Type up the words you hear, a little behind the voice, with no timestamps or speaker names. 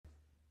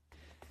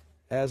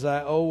As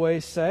I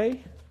always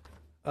say,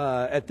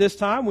 at this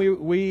time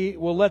we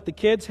will let the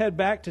kids head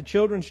back to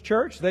Children's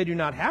Church. They do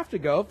not have to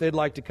go if they'd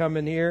like to come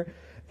in here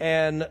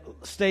and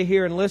stay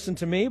here and listen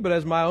to me. But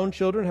as my own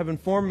children have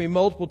informed me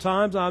multiple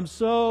times, I'm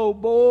so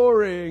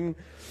boring.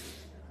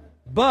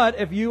 But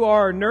if you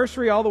are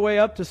nursery all the way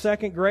up to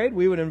second grade,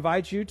 we would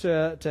invite you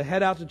to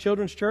head out to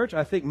Children's Church.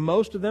 I think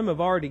most of them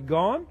have already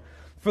gone.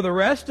 For the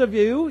rest of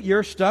you,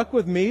 you're stuck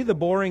with me, the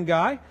boring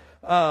guy.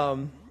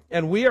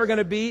 And we are going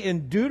to be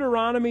in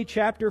Deuteronomy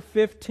chapter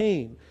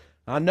 15.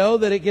 I know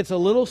that it gets a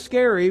little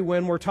scary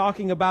when we're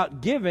talking about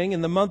giving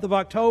in the month of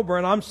October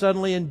and I'm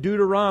suddenly in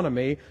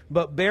Deuteronomy,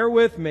 but bear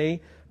with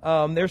me.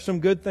 There's some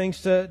good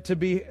things to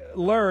be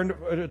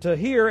learned, to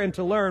hear and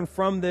to learn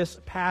from this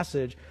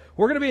passage.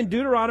 We're going to be in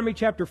Deuteronomy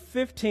chapter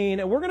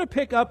 15, and we're going to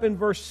pick up in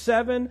verse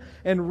 7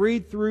 and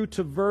read through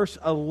to verse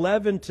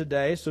 11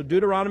 today. So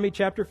Deuteronomy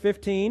chapter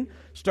 15,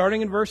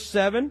 starting in verse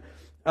 7.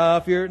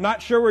 If you're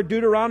not sure where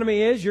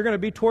Deuteronomy is, you're going to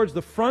be towards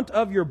the front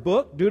of your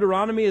book.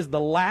 Deuteronomy is the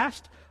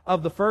last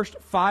of the first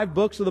 5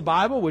 books of the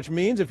Bible, which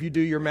means if you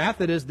do your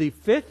math, it is the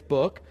 5th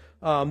book.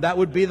 That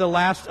would be the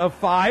last of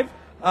 5.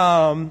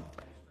 Don't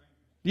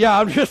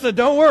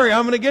worry,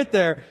 I'm going to get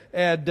there.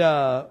 And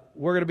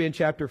we're going to be in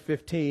chapter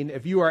 15.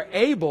 If you are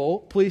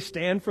able, please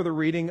stand for the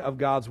reading of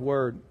God's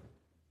Word.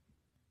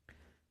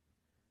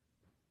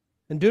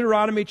 In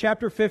Deuteronomy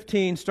chapter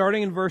 15,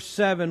 starting in verse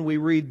 7, we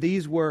read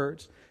these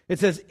words. It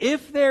says,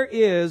 "If there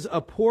is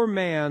a poor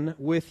man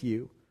with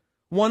you,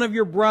 one of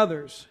your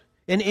brothers,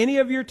 in any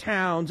of your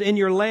towns, in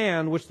your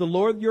land, which the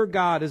Lord your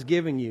God is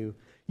giving you,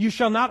 you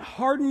shall not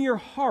harden your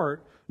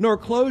heart, nor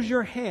close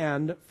your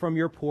hand from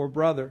your poor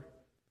brother.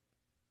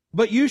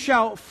 But you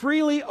shall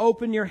freely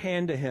open your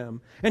hand to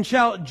him, and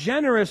shall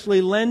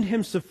generously lend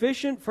him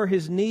sufficient for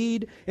his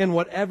need in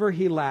whatever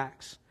he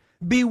lacks.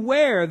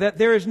 Beware that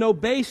there is no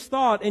base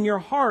thought in your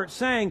heart,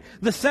 saying,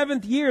 the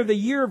 7th year, the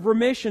year of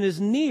remission, is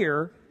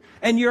near,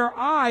 and your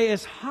eye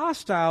is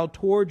hostile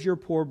towards your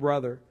poor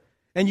brother,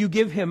 and you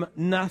give him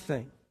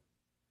nothing.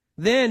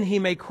 Then he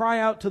may cry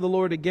out to the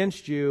Lord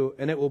against you,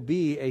 and it will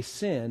be a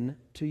sin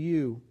to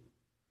you.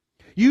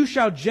 You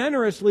shall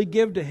generously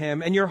give to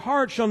him, and your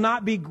heart shall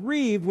not be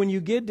grieved when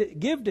you give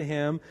to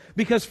him,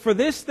 because for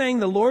this thing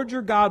the Lord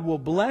your God will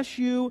bless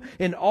you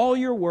in all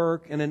your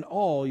work and in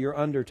all your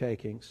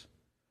undertakings.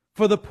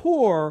 For the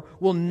poor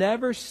will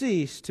never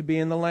cease to be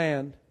in the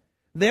land.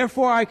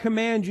 Therefore I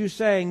command you,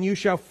 saying, you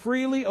shall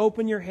freely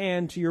open your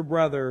hand to your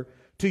brother,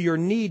 to your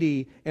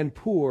needy and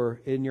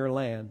poor in your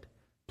land."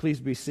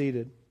 Please be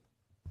seated.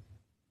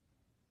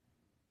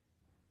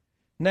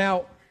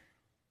 Now,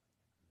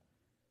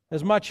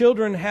 as my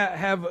children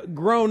have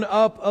grown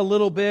up a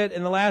little bit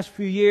in the last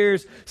few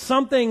years,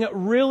 something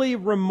really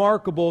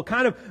remarkable,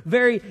 kind of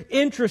very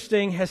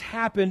interesting, has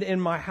happened in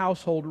my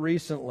household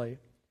recently.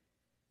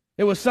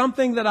 It was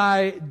something that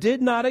I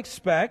did not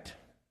expect.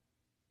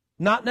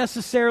 Not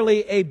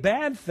necessarily a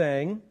bad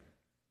thing,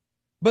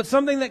 but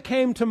something that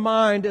came to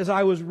mind as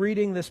I was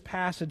reading this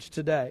passage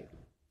today.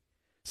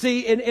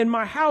 See, in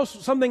my house,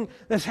 something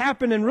that's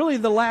happened in really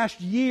the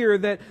last year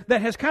that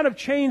has kind of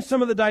changed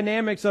some of the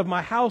dynamics of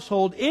my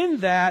household, in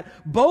that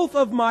both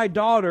of my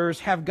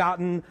daughters have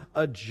gotten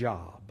a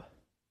job.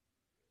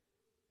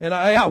 And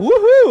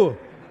woohoo!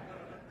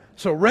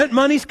 So rent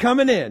money's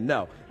coming in.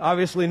 No,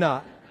 obviously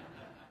not.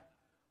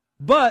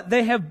 But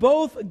they have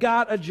both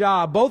got a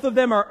job. Both of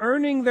them are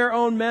earning their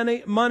own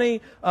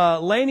money.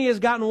 Lainey has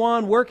gotten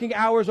one, working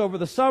hours over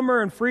the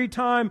summer and free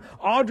time.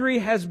 Audrey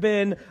has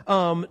been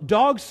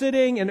dog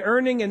sitting and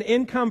earning an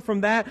income from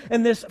that.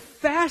 And this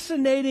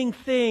fascinating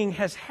thing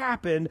has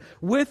happened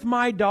with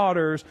my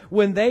daughters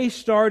when they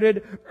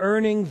started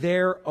earning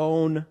their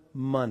own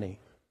money.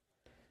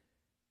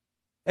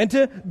 And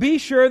to be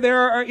sure, there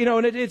are,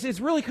 and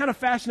it's really kind of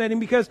fascinating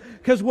because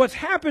what's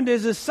happened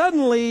is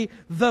suddenly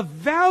the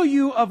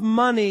value of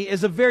money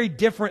is a very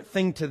different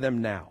thing to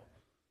them now.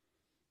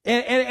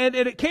 And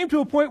it came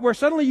to a point where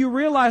suddenly you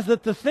realize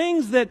that the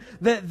things that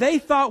they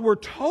thought were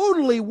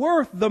totally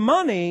worth the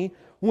money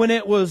when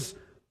it was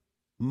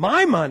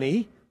my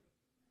money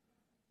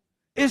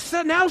is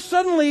now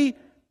suddenly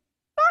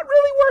not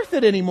really worth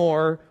it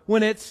anymore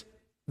when it's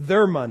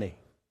their money.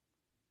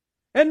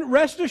 And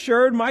rest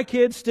assured, my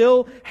kids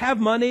still have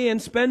money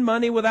and spend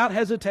money without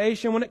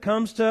hesitation when it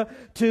comes to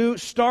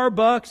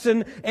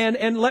Starbucks.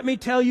 And let me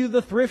tell you,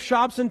 the thrift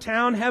shops in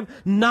town have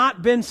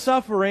not been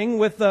suffering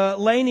with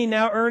Lainey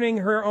now earning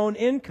her own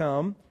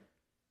income.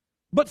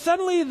 But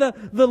suddenly the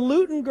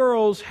Luton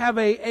girls have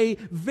a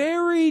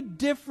very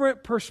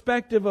different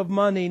perspective of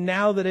money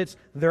now that it's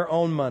their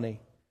own money.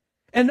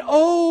 And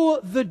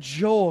oh, the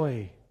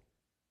joy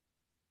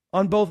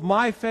on both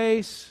my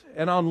face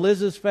and on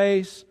Liz's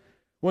face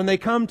when they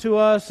come to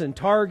us in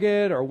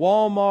Target or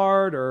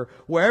Walmart or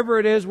wherever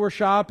it is we're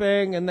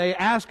shopping and they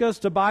ask us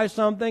to buy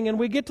something and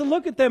we get to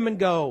look at them and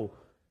go,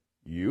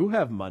 "You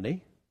have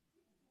money."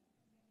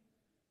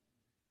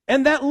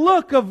 And that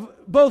look of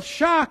both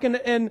shock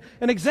and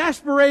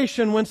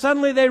exasperation when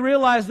suddenly they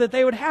realize that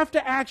they would have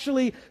to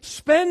actually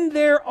spend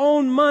their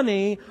own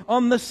money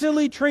on the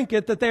silly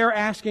trinket that they are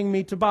asking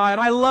me to buy.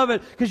 And I love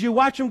it because you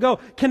watch them go,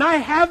 "Can I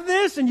have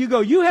this?" And you go,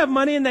 "You have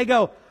money." And they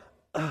go,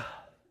 "Ugh."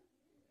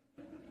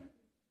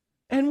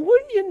 And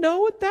wouldn't you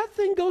know it, that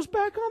thing goes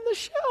back on the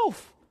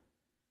shelf.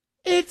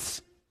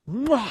 It's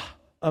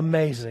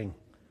amazing.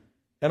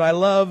 And I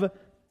love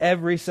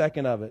every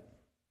second of it.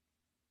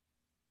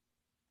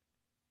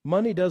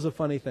 Money does a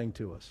funny thing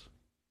to us.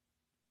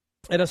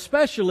 And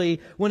especially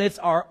when it's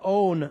our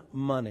own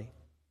money.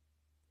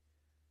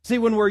 See,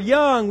 when we're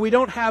young, we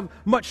don't have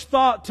much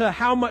thought to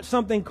how much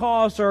something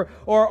costs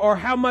or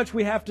how much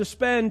we have to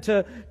spend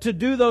to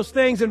do those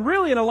things. And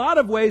really, in a lot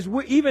of ways,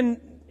 we even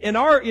in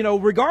our,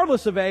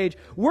 regardless of age,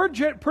 we're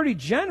pretty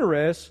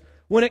generous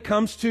when it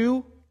comes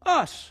to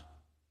us.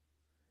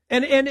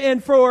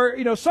 And for,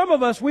 some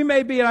of us, we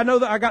may be, and I know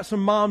that I got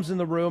some moms in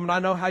the room, and I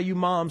know how you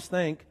moms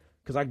think,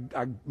 because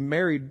I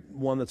married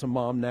one that's a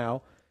mom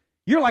now.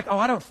 You're like, "Oh,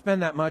 I don't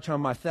spend that much on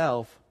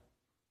myself,"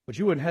 but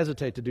you wouldn't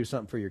hesitate to do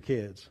something for your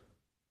kids.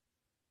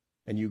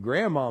 And you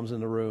grandmoms in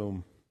the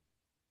room,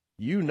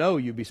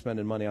 you'd be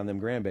spending money on them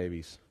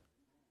grandbabies.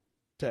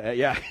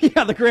 Yeah,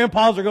 the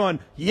grandpas are going,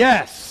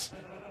 "Yes."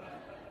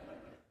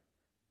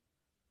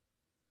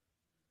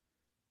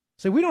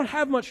 See, we don't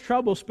have much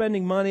trouble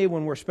spending money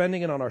when we're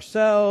spending it on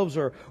ourselves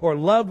or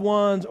loved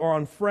ones or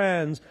on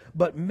friends.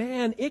 But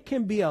man, it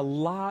can be a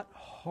lot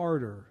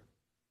harder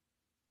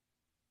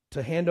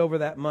to hand over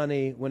that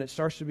money when it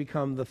starts to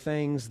become the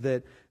things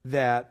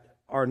that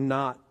are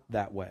not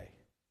that way.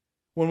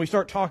 When we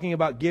start talking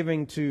about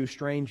giving to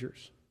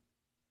strangers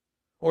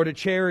or to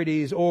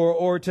charities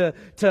or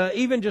to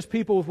even just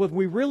people with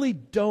we really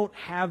don't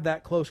have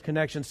that close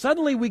connection.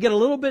 Suddenly we get a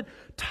little bit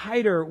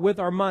tighter with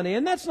our money.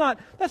 And that's not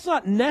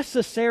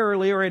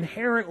necessarily or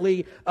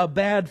inherently a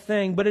bad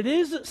thing, but it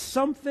is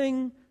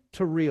something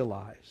to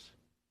realize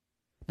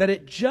that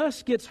it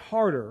just gets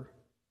harder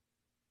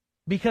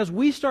because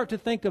we start to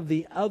think of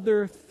the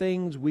other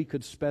things we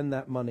could spend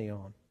that money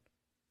on.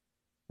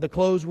 The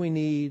clothes we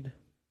need,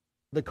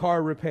 the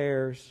car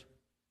repairs,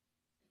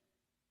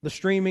 the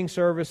streaming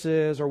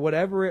services, or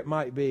whatever it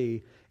might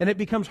be. And it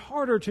becomes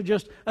harder to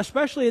just,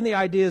 especially in the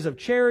ideas of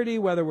charity,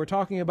 whether we're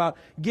talking about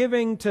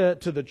giving to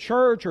the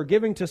church or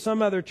giving to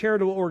some other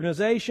charitable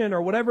organization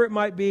or whatever it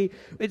might be,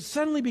 it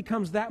suddenly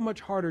becomes that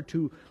much harder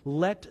to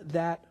let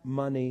that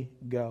money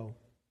go.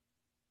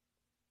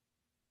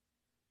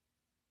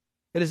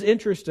 It is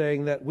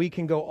interesting that we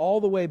can go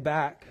all the way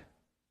back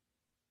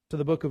to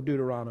the book of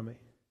Deuteronomy.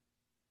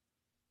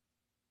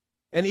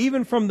 And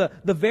even from the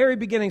very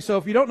beginning, so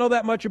if you don't know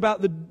that much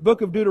about the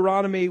book of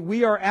Deuteronomy,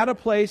 we are at a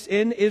place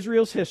in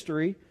Israel's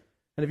history.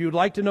 And if you would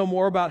like to know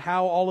more about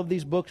how all of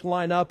these books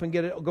line up and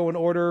go in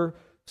order,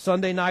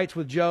 Sunday nights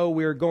with Joe,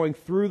 we are going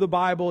through the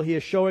Bible. He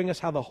is showing us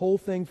how the whole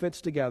thing fits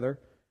together.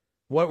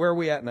 Where are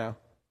we at now?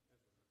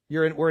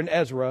 We're in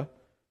Ezra.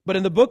 But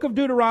in the book of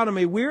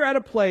Deuteronomy, we're at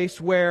a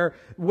place where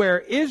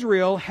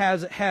Israel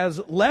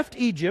has left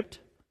Egypt.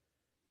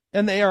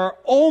 And they are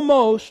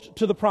almost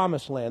to the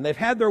promised land. They've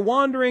had their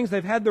wanderings,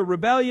 they've had their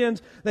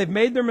rebellions, they've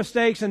made their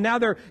mistakes, and now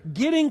they're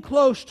getting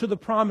close to the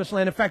promised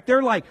land. In fact,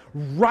 they're like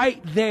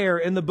right there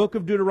in the book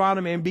of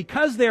Deuteronomy. And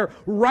because they're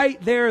right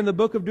there in the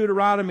book of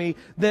Deuteronomy,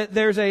 that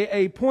there's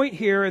a point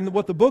here, and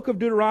what the book of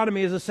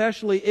Deuteronomy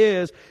essentially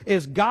is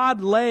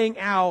God laying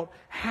out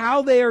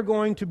how they are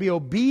going to be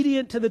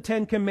obedient to the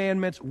Ten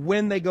Commandments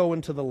when they go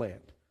into the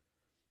land.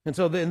 And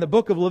so in the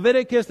book of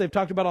Leviticus, they've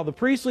talked about all the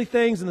priestly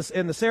things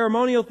and the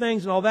ceremonial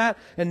things and all that.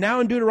 And now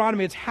in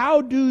Deuteronomy, it's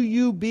how do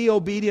you be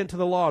obedient to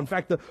the law? In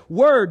fact, the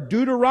word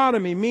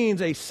Deuteronomy means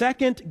a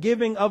second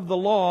giving of the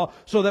law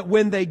so that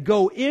when they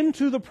go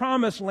into the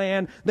promised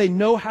land, they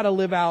know how to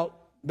live out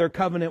their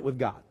covenant with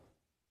God.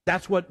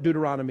 That's what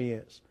Deuteronomy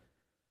is.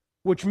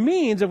 Which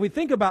means, if we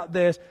think about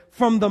this,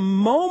 from the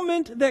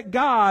moment that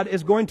God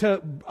is going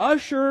to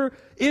usher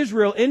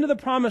Israel into the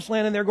promised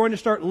land and they're going to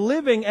start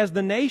living as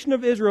the nation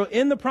of Israel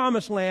in the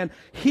promised land,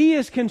 He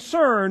is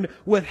concerned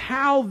with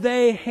how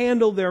they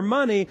handle their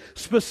money,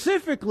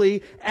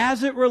 specifically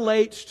as it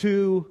relates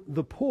to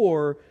the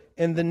poor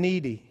and the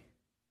needy.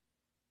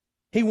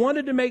 He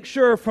wanted to make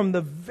sure from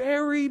the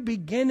very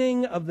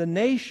beginning of the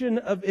nation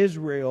of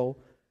Israel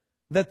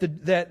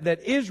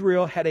that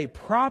Israel had a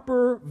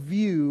proper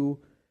view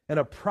and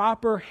a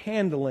proper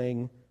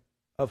handling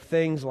of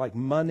things like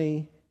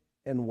money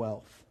and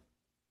wealth.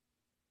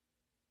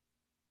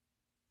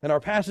 In our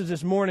passage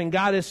this morning,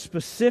 God is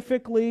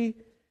specifically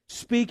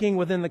speaking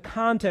within the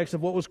context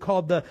of what was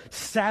called the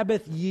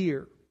Sabbath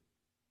year.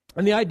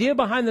 And the idea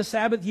behind the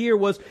Sabbath year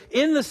was,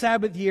 in the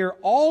Sabbath year,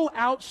 all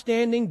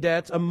outstanding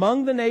debts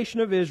among the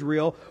nation of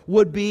Israel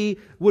would be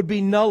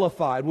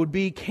nullified, would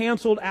be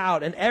canceled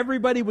out, and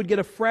everybody would get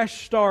a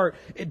fresh start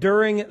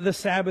during the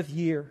Sabbath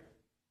year.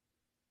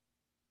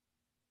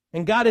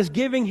 And God is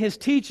giving His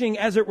teaching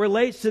as it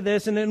relates to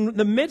this. And in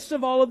the midst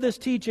of all of this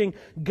teaching,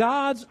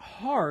 God's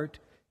heart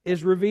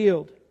is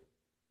revealed.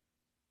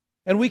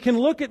 And we can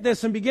look at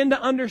this and begin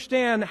to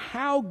understand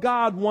how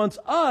God wants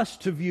us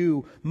to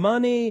view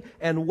money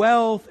and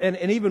wealth, and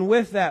even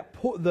with that,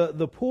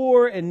 the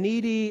poor and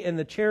needy and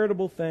the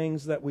charitable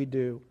things that we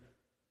do.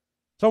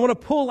 So I want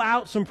to pull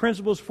out some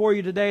principles for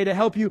you today to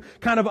help you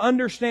kind of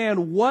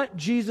understand what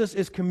Jesus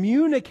is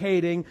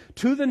communicating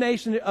to the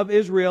nation of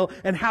Israel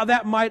and how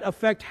that might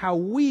affect how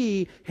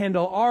we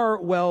handle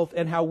our wealth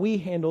and how we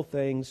handle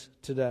things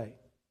today.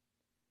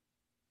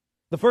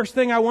 The first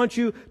thing I want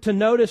you to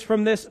notice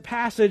from this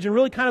passage, and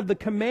really kind of the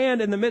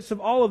command in the midst of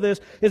all of this,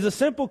 is a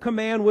simple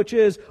command, which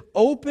is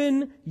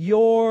open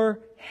your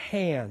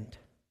hand.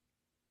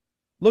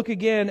 Look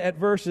again at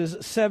verses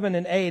 7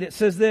 and 8. It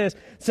says this,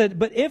 it said,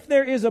 "But if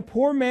there is a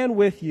poor man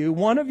with you,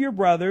 one of your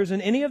brothers,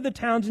 in any of the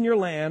towns in your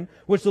land,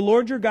 which the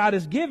Lord your God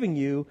is giving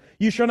you,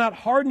 you shall not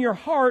harden your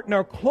heart,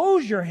 nor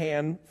close your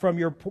hand from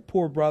your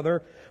poor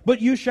brother,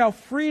 but you shall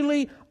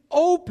freely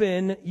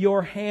open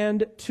your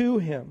hand to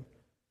him."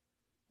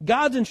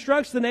 God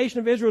instructs the nation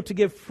of Israel to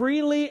give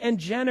freely and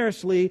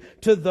generously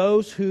to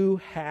those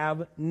who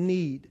have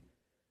need.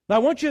 Now I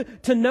want you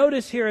to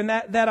notice here in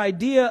that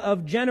idea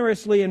of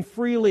generously and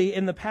freely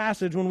in the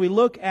passage, when we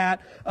look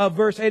at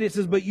verse 8, it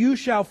says, "But you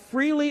shall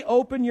freely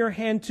open your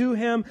hand to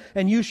him,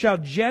 and you shall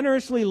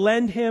generously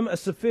lend him a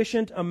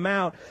sufficient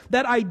amount."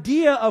 That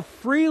idea of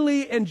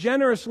freely and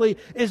generously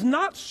is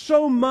not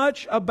so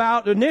much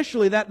about,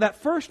 initially, that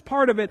first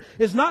part of it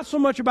is not so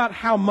much about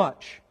how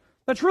much.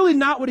 That's really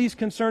not what he's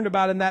concerned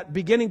about in that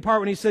beginning part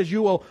when he says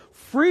you will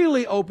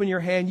freely open your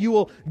hand, you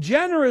will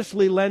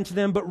generously lend to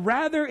them, but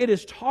rather it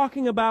is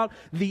talking about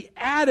the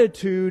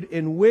attitude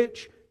in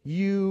which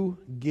you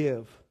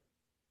give.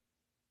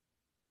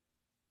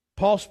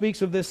 Paul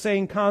speaks of this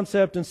same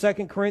concept in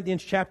 2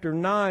 Corinthians chapter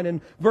 9.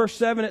 In verse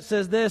 7 it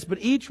says this, "But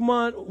each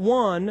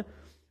one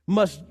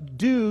must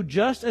do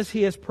just as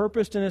he has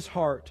purposed in his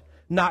heart,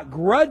 not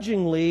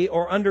grudgingly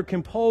or under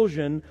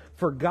compulsion,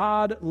 for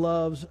God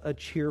loves a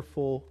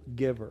cheerful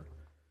giver."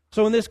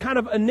 So in this kind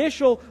of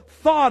initial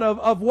thought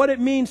of what it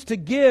means to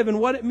give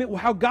and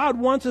how God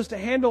wants us to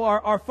handle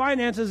our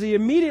finances, he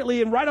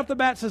immediately and right off the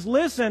bat says,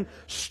 listen,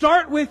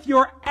 start with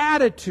your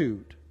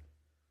attitude.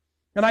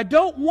 And I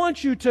don't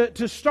want you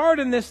to start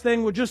in this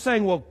thing with just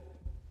saying, well,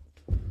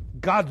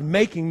 God's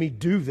making me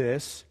do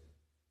this.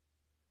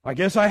 I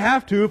guess I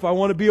have to if I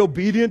want to be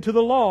obedient to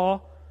the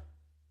law.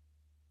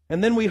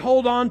 And then we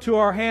hold on to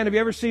our hand. Have you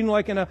ever seen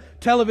like in a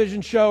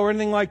television show or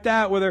anything like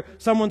that where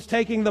someone's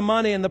taking the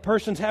money and the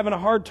person's having a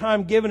hard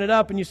time giving it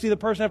up and you see the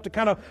person have to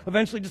kind of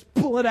eventually just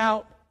pull it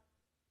out?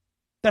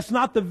 That's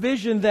not the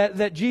vision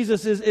that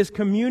Jesus is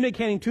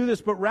communicating to this,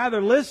 but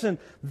rather, listen,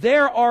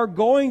 there are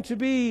going to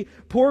be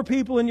poor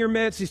people in your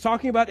midst. He's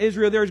talking about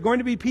Israel. There's going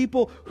to be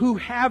people who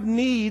have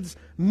needs.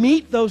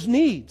 Meet those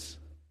needs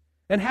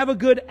and have a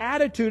good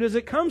attitude as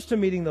it comes to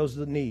meeting those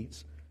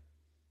needs.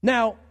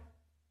 Now,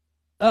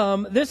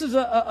 this is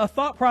a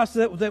thought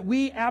process that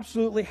we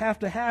absolutely have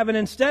to have. And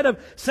instead of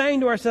saying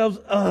to ourselves,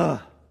 I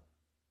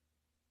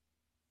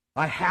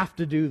have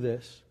to do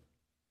this,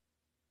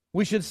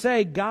 we should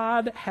say,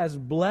 God has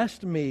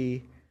blessed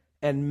me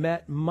and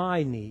met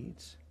my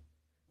needs.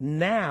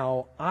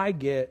 Now I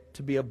get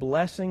to be a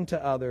blessing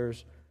to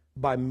others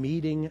by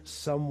meeting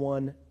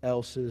someone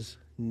else's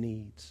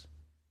needs.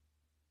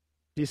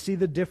 Do you see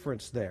the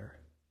difference there?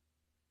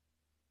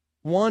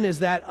 One is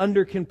that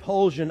under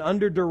compulsion,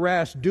 under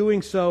duress,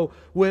 doing so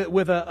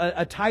with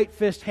a tight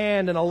fist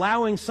hand and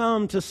allowing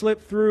some to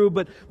slip through,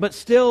 but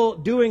still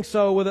doing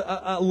so with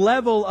a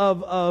level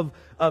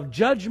of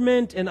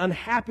judgment and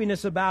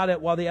unhappiness about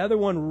it, while the other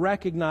one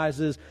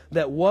recognizes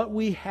that what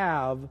we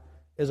have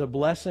is a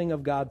blessing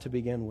of God to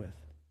begin with.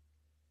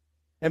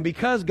 And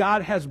because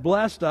God has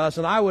blessed us,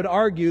 and I would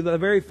argue that the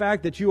very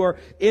fact that you are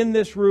in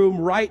this room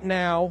right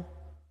now,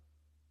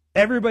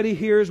 everybody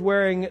here is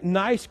wearing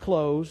nice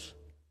clothes.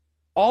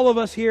 All of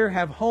us here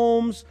have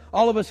homes.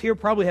 All of us here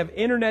probably have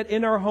internet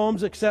in our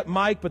homes except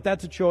Mike, but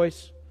that's a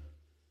choice.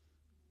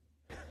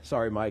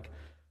 Sorry, Mike.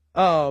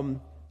 All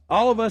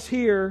of us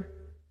here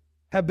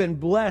have been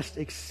blessed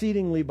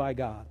exceedingly by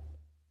God.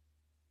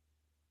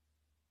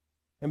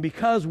 And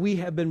because we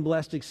have been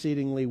blessed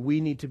exceedingly,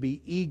 we need to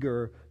be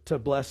eager to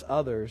bless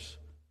others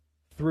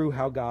through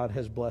how God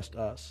has blessed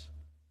us.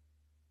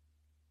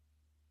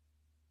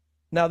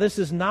 Now, this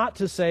is not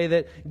to say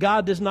that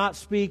God does not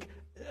speak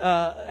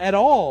at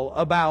all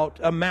about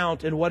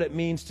amount and what it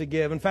means to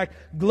give. In fact,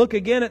 look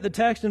again at the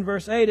text in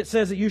verse 8. It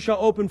says that you shall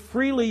open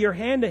freely your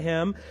hand to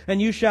him,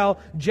 and you shall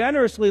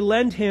generously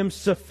lend him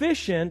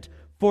sufficient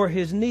for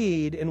his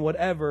need in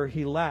whatever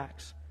he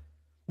lacks.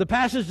 The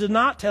passage does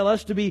not tell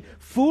us to be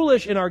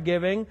foolish in our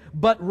giving,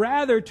 but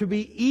rather to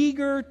be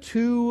eager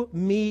to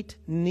meet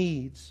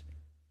needs.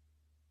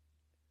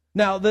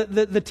 Now,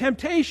 the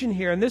temptation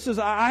here, and this is,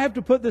 I have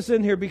to put this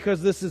in here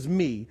because this is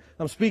me.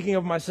 I'm speaking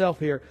of myself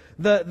here.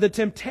 The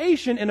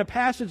temptation in a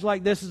passage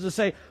like this is to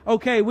say,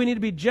 okay, we need to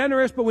be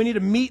generous, but we need to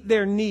meet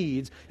their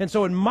needs. And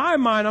so in my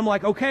mind, I'm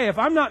like, okay, if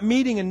I'm not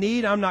meeting a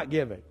need, I'm not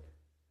giving.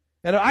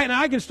 And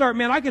I can start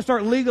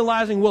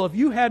legalizing, well, if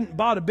you hadn't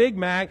bought a Big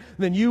Mac,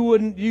 then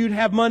you'd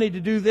have money to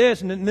do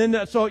this. And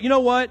then, so you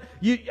know what?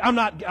 I'm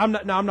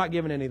not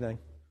giving anything.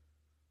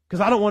 Because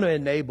I don't want to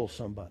enable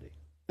somebody.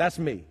 That's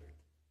me.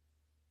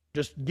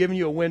 Just giving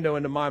you a window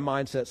into my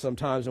mindset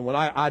sometimes. And when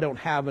I don't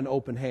have an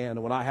open hand,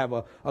 and when I have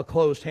a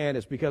closed hand,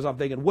 it's because I'm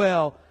thinking,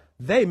 well,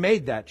 they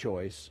made that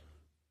choice.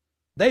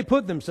 They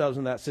put themselves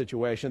in that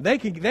situation. They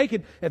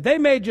could, if they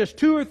made just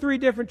 2 or 3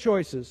 different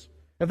choices,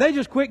 if they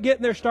just quit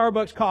getting their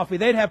Starbucks coffee,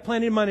 they'd have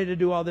plenty of money to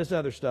do all this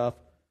other stuff.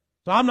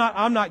 So I'm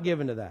not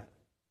giving to that.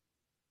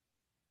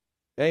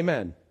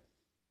 Amen.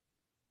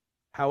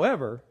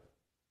 However,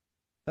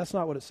 that's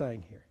not what it's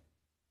saying here.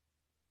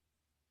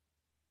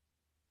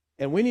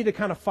 And we need to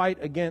kind of fight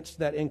against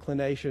that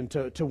inclination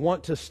to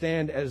want to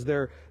stand as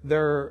their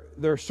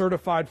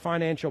certified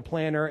financial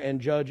planner and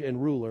judge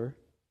and ruler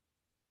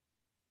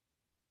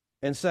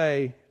and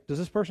say, does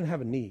this person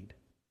have a need?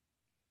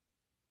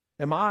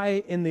 Do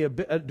I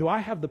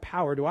have the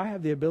power, do I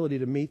have the ability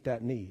to meet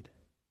that need?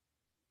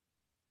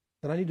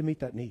 Then I need to meet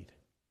that need.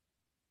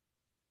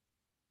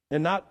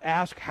 And not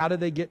ask, how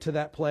did they get to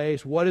that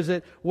place? What does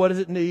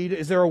it need?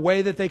 Is there a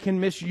way that they can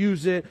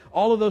misuse it?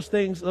 All of those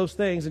things,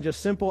 and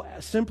just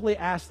simply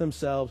ask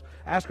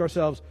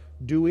ourselves,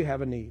 do we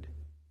have a need?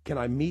 Can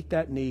I meet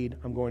that need?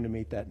 I'm going to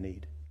meet that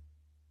need.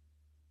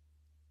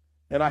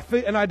 And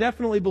I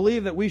definitely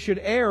believe that we should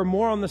err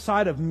more on the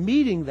side of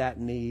meeting that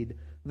need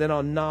than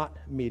on not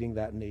meeting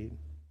that need.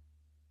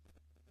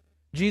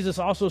 Jesus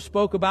also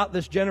spoke about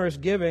this generous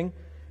giving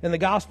in the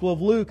Gospel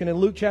of Luke, and in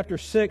Luke chapter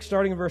 6,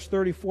 starting in verse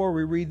 34,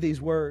 we read these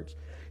words.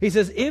 He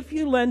says, if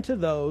you lend to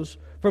those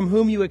from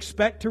whom you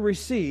expect to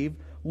receive,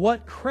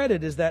 what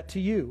credit is that to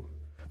you?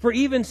 For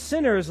even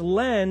sinners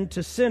lend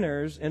to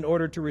sinners in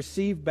order to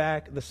receive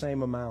back the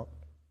same amount.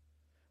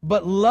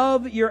 But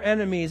love your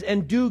enemies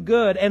and do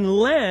good and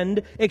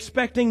lend,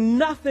 expecting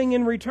nothing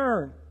in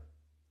return,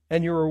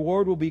 and your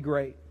reward will be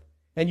great.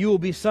 And you will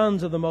be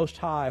sons of the Most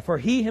High, for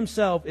He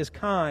Himself is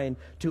kind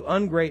to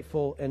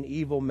ungrateful and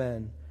evil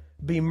men.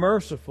 Be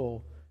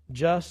merciful,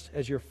 just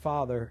as your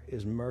Father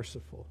is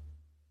merciful.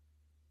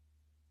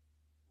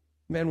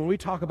 Man, when we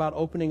talk about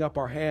opening up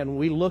our hand, when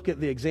we look at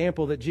the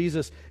example that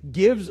Jesus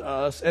gives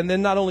us, and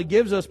then not only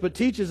gives us, but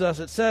teaches us,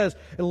 it says,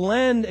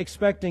 lend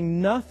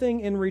expecting nothing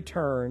in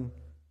return,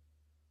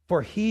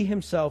 for He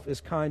Himself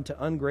is kind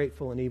to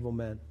ungrateful and evil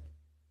men.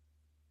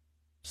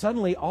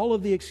 Suddenly, all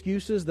of the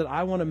excuses that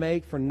I want to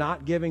make for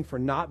not giving, for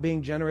not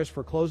being generous,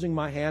 for closing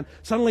my hand,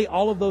 suddenly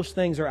all of those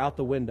things are out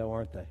the window,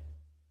 aren't they?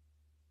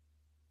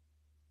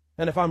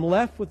 And if I'm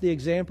left with the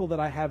example that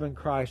I have in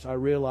Christ, I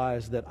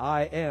realize that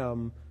I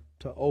am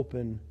to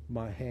open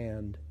my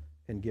hand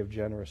and give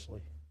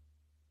generously.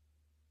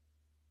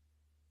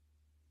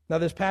 Now,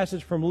 this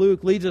passage from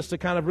Luke leads us to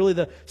kind of really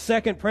the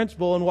second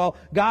principle. And while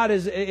God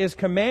is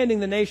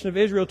commanding the nation of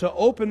Israel to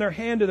open their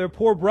hand to their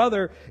poor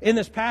brother, in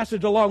this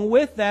passage, along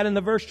with that, in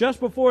the verse just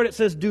before it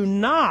says, do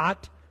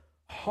not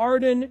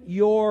harden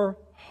your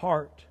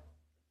heart.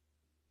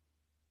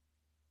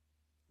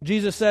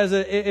 Jesus says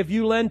that if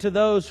you lend to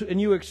those and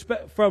you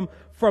expect from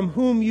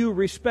whom you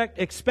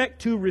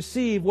expect to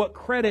receive, what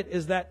credit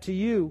is that to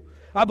you?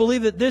 I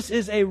believe that this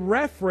is a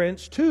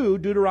reference to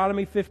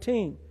Deuteronomy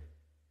 15.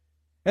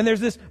 And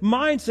there's this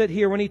mindset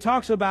here when he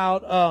talks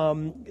about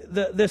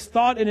this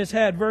thought in his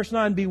head. Verse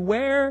 9,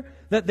 beware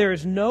that there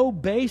is no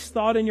base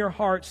thought in your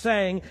heart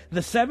saying, the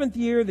 7th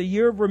year, the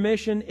year of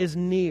remission, is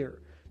near.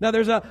 Now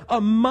there's a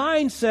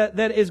mindset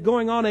that is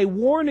going on, a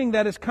warning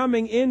that is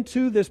coming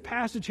into this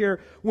passage here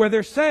where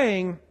they're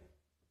saying,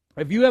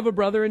 if you have a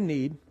brother in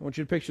need, I want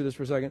you to picture this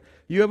for a second.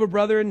 You have a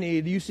brother in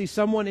need, you see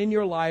someone in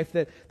your life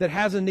that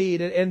has a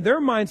need, and their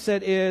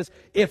mindset is,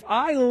 if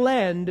I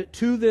lend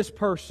to this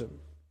person,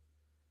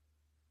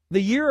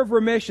 the year of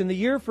remission, the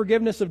year of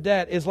forgiveness of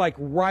debt is like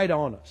right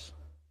on us.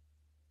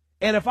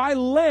 And if I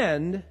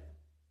lend,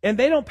 and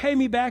they don't pay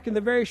me back in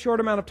the very short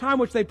amount of time,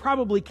 which they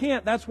probably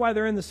can't, that's why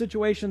they're in the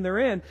situation they're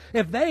in.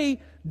 If they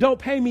don't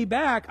pay me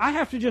back, I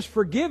have to just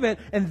forgive it,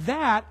 and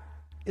that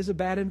is a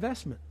bad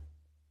investment.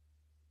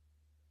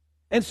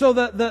 And so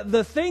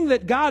the thing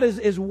that God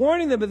is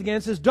warning them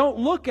against is don't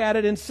look at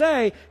it and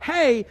say,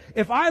 hey,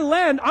 if I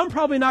lend, I'm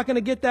probably not going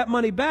to get that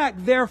money back,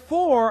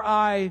 therefore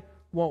I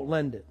won't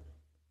lend it.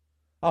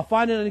 I'll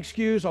find an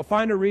excuse, I'll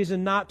find a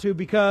reason not to,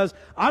 because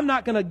I'm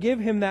not going to give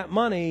him that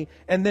money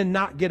and then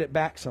not get it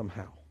back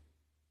somehow.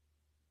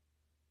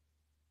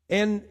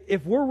 And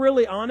if we're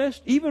really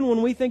honest, even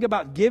when we think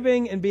about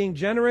giving and being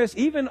generous,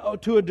 even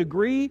to a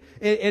degree,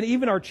 and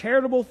even our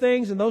charitable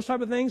things and those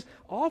type of things,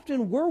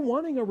 often we're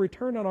wanting a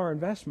return on our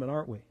investment,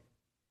 aren't we?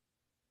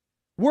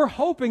 We're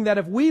hoping that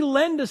if we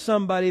lend to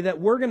somebody that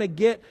we're going to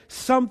get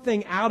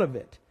something out of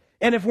it.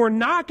 And if we're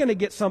not going to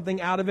get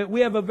something out of it,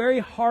 we have a very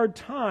hard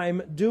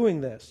time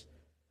doing this.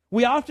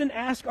 We often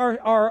ask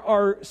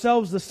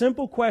ourselves the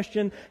simple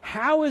question,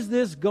 how is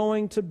this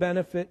going to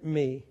benefit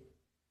me?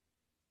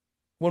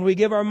 When we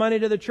give our money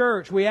to the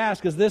church, we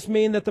ask, does this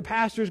mean that the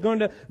pastor is going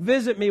to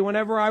visit me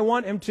whenever I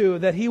want him to,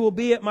 that he will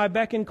be at my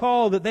beck and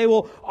call, that they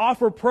will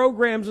offer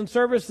programs and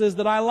services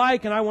that I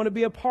like and I want to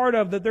be a part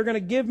of, that they're going to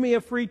give me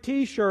a free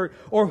t-shirt,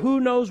 or who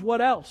knows what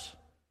else?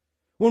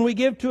 When we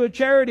give to a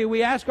charity,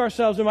 we ask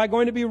ourselves, am I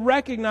going to be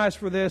recognized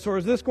for this, or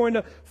is this going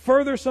to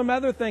further some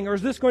other thing, or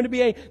is this going to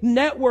be a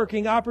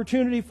networking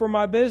opportunity for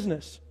my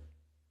business?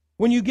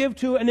 When you give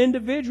to an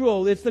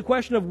individual, it's the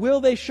question of, will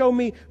they show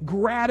me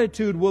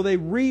gratitude? Will they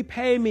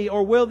repay me?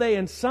 Or will they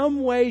in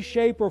some way,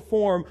 shape, or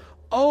form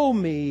owe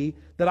me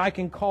that I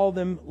can call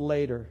them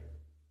later?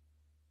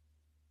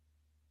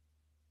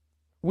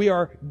 We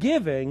are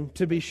giving,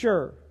 to be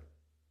sure,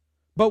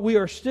 but we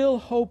are still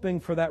hoping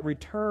for that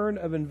return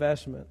of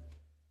investment.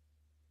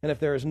 And if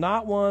there is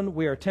not one,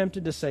 we are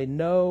tempted to say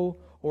no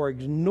or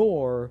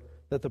ignore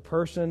that the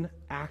person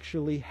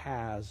actually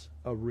has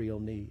a real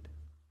need.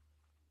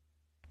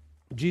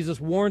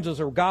 Jesus warns us,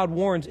 or God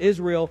warns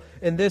Israel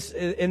in this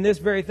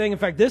very thing. In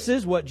fact, this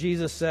is what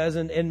Jesus says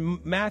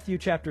in Matthew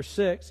chapter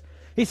 6.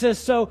 He says,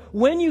 so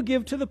when you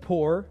give to the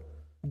poor,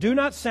 do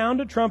not sound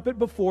a trumpet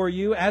before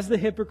you, as the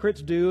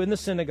hypocrites do in the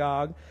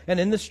synagogue and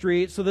in the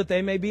streets, so that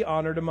they may be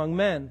honored among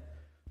men.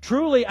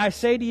 Truly, I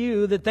say to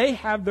you that they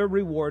have their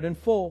reward in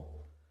full.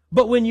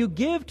 But when you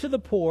give to the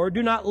poor,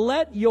 do not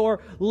let your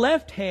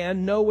left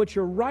hand know what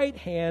your right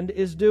hand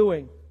is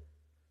doing,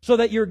 so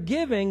that your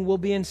giving will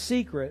be in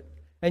secret,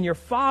 and your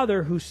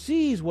Father who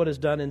sees what is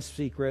done in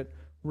secret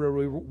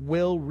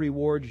will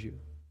reward you.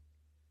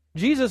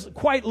 Jesus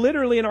quite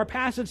literally in our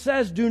passage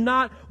says, do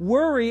not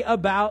worry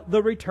about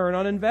the return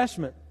on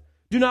investment.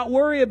 Do not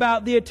worry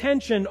about the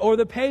attention or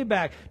the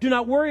payback. Do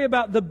not worry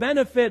about the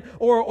benefit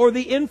or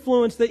the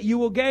influence that you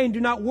will gain. Do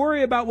not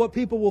worry about what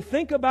people will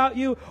think about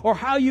you or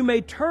how you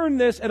may turn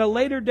this at a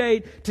later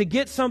date to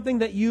get something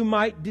that you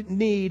might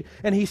need.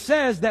 And he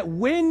says that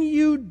when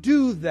you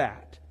do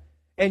that,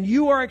 and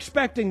you are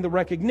expecting the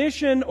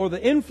recognition or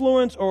the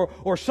influence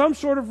or some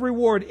sort of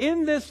reward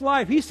in this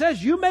life, he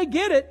says you may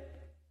get it,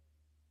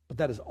 but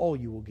that is all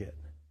you will get.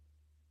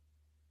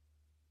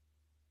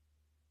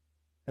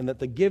 And that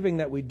the giving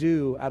that we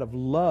do out of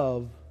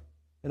love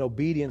and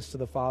obedience to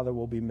the Father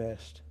will be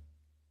missed.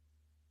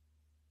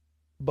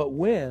 But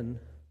when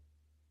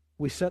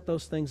we set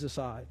those things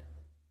aside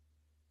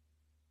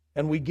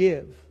and we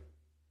give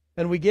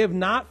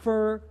not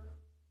for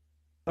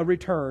a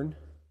return,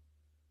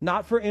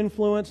 not for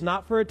influence,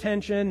 not for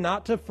attention,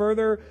 not to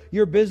further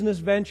your business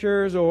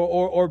ventures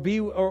or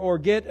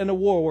get an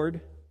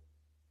award,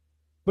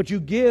 but you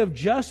give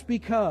just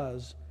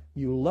because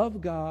you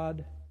love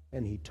God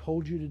and He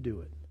told you to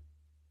do it.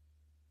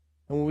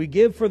 And when we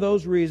give for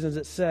those reasons,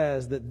 it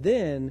says that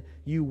then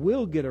you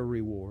will get a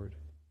reward.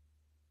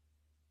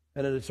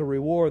 And it's a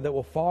reward that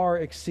will far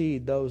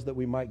exceed those that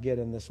we might get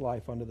in this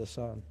life under the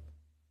sun.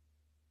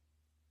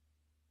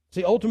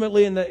 See,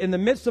 ultimately, in the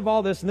midst of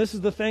all this, and this is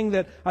the thing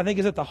that I think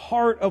is at the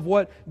heart of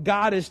what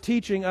God is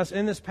teaching us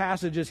in this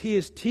passage, is He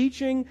is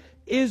teaching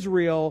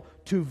Israel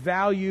to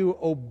value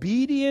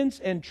obedience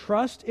and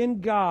trust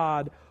in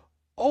God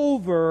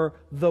over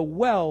the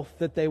wealth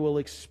that they will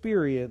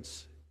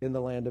experience in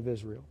the land of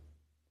Israel.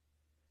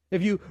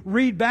 If you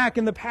read back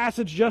in the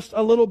passage just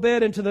a little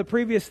bit into the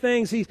previous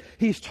things,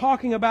 he's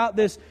talking about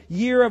this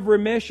year of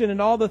remission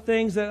and all the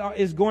things that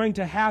is going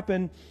to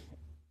happen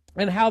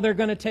and how they're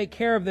going to take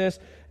care of this.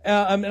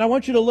 And I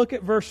want you to look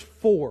at verse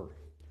 4.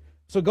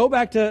 So go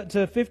back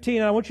to 15,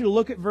 and I want you to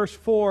look at verse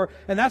 4,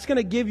 and that's going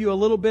to give you a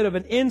little bit of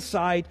an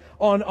insight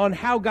on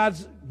how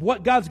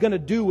what God's going to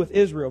do with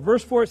Israel.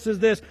 Verse 4, it says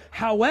this,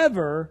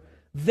 however,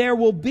 there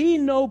will be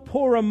no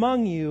poor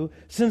among you,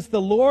 since the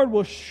Lord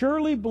will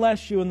surely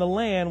bless you in the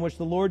land which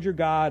the Lord your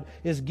God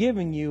is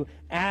giving you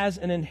as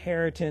an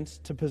inheritance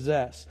to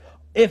possess.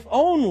 If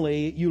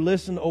only you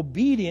listen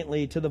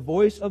obediently to the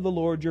voice of the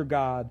Lord your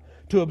God,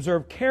 to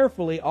observe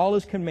carefully all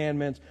His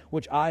commandments,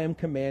 which I am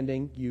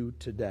commanding you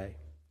today.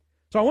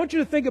 So I want you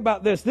to think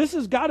about this.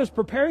 God is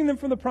preparing them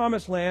for the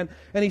promised land,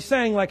 and He's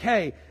saying, like,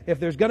 hey,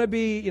 if there's going to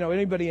be,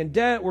 anybody in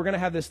debt, we're going to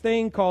have this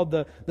thing called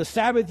the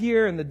Sabbath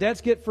year, and the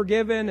debts get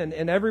forgiven,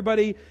 and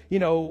everybody,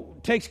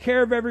 takes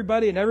care of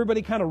everybody, and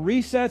everybody kind of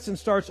resets and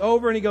starts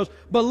over. And He goes,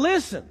 but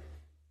listen,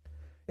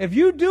 if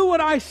you do what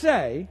I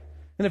say,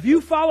 and if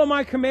you follow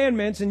my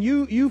commandments, and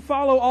you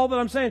follow all that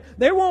I'm saying,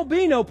 there won't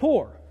be no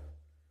poor.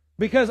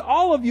 Because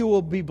all of you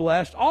will be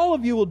blessed, all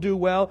of you will do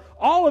well,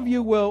 all of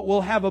you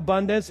will have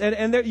abundance,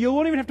 and you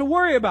won't even have to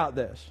worry about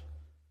this.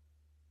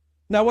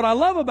 Now, what I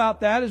love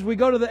about that is we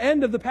go to the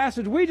end of the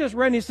passage we just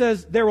read, and He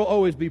says, there will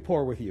always be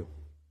poor with you.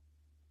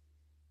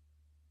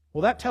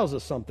 Well, that tells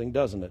us something,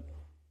 doesn't it?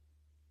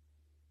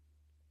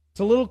 It's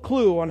a little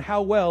clue on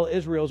how well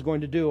Israel is going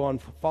to do on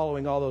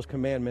following all those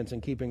commandments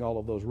and keeping all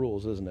of those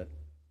rules, isn't it?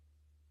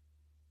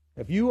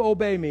 If you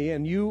obey me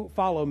and you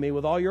follow me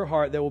with all your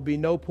heart, there will be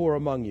no poor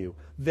among you.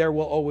 There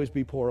will always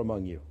be poor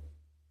among you.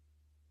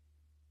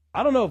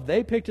 I don't know if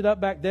they picked it up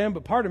back then,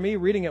 but part of me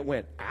reading it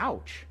went,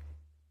 ouch.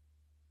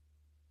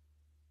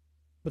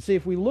 But see,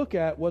 if we look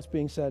at what's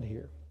being said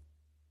here,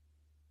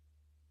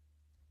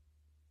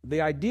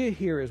 the idea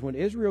here is when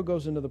Israel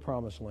goes into the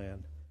promised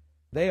land,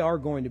 they are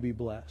going to be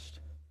blessed.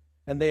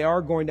 And they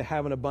are going to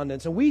have an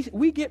abundance. And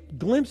we get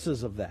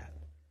glimpses of that.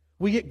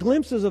 We get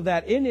glimpses of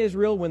that in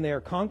Israel when they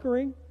are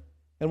conquering.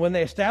 And when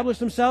they establish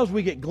themselves,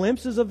 we get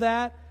glimpses of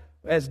that.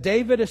 As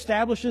David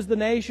establishes the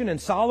nation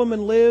and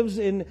Solomon lives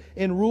in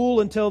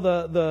rule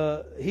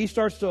until he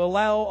starts to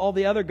allow all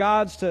the other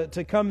gods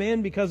to come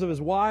in because of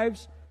his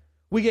wives.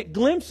 We get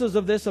glimpses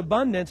of this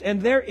abundance,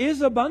 and there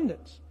is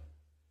abundance.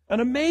 An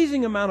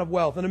amazing amount of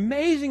wealth, an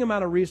amazing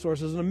amount of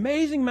resources, an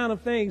amazing amount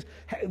of things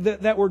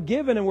that were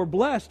given and were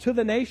blessed to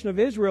the nation of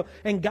Israel.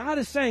 And God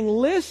is saying,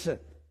 listen,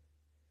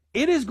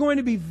 it is going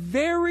to be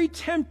very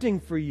tempting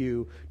for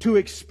you to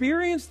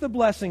experience the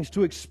blessings,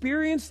 to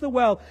experience the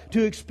wealth,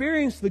 to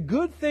experience the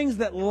good things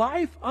that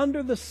life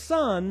under the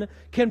sun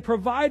can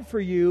provide for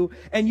you.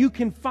 And you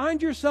can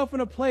find yourself in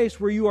a place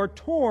where you are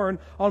torn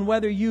on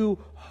whether you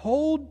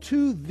hold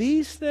to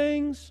these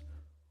things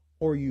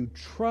or you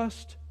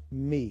trust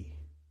me.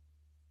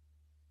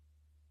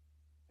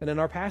 And in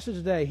our passage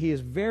today, he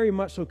is very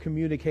much so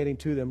communicating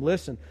to them,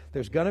 listen,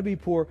 there's going to be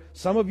poor.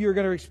 Some of you are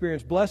going to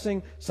experience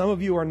blessing. Some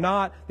of you are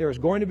not. There is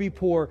going to be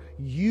poor.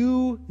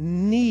 You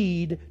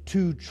need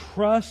to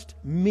trust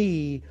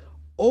me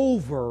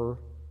over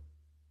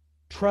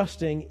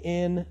trusting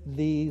in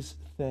these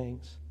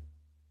things.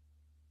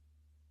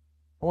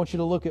 I want you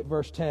to look at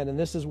verse 10, and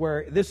this is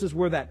where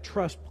that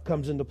trust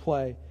comes into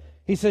play.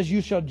 He says,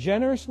 you shall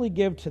generously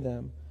give to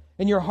them,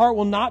 and your heart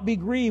will not be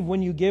grieved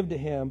when you give to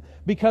him,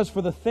 because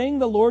for this thing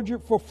the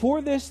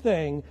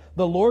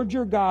Lord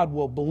your God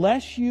will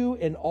bless you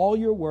in all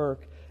your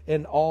work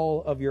and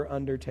all of your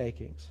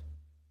undertakings.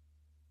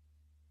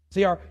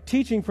 See, our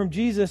teaching from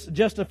Jesus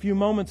just a few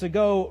moments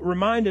ago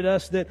reminded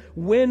us that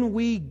when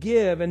we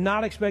give and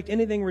not expect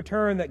anything in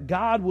return, that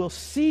God will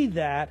see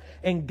that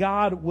and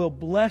God will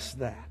bless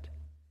that.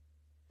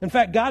 In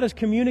fact, God is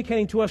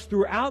communicating to us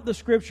throughout the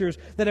Scriptures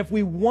that if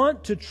we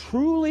want to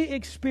truly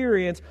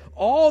experience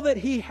all that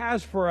He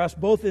has for us,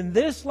 both in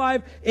this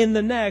life and in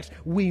the next,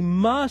 we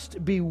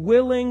must be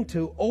willing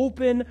to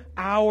open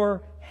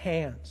our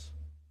hands.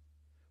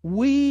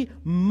 We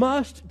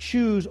must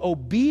choose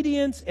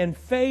obedience and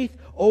faith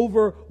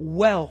over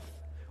wealth.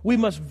 We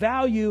must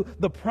value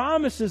the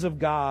promises of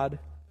God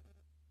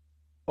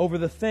over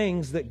the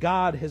things that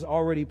God has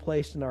already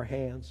placed in our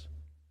hands.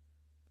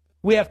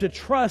 We have to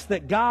trust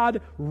that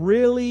God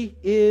really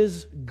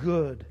is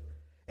good.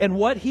 And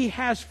what He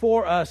has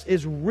for us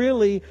is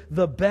really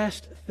the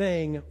best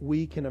thing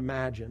we can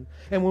imagine.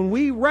 And when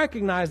we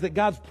recognize that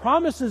God's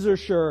promises are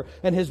sure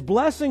and His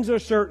blessings are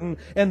certain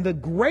and the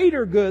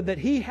greater good that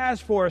He has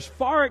for us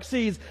far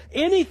exceeds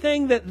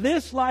anything that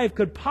this life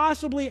could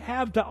possibly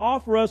have to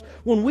offer us,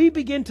 when we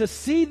begin to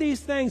see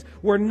these things,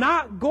 we're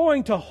not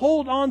going to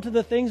hold on to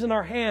the things in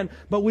our hand,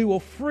 but we will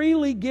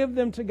freely give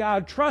them to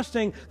God,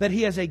 trusting that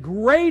He has a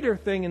greater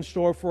thing in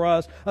store for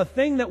us, a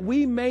thing that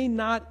we may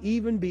not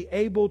even be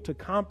able to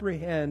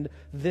comprehend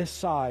this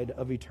side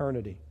of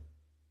eternity.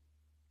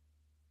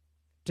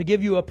 To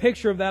give you a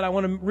picture of that, I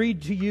want to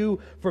read to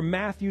you from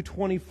Matthew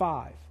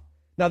 25.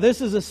 Now,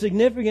 this is a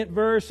significant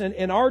verse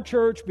in our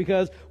church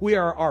because we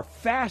are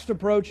fast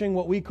approaching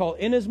what we call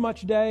Inasmuch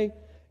Day,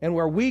 and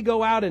where we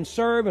go out and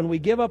serve and we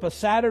give up a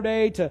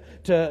Saturday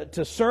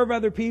to serve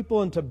other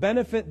people and to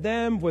benefit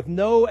them with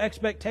no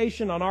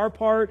expectation on our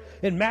part.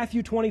 In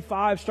Matthew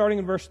 25, starting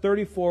in verse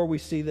 34, we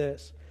see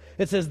this.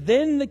 It says,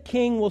 then the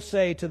king will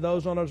say to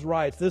those on his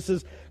right, this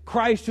is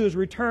Christ who has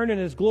returned in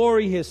His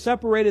glory. He has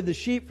separated the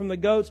sheep from the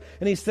goats.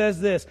 And He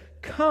says this,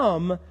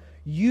 come,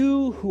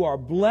 you who are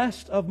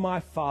blessed of my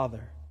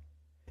Father.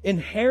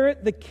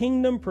 Inherit the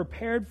kingdom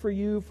prepared for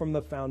you from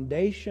the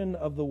foundation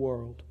of the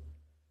world.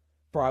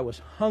 For I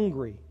was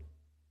hungry,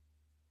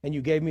 and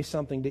you gave me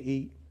something to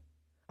eat.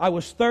 I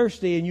was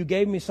thirsty, and you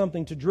gave me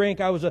something to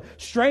drink. I was a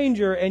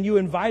stranger, and you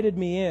invited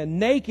me in.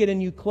 Naked,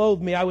 and you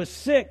clothed me. I was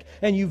sick,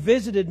 and you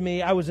visited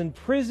me. I was in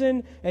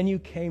prison, and you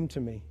came to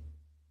me.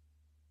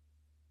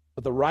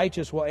 But the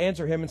righteous will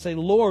answer Him and say,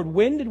 Lord,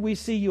 when did we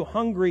see you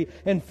hungry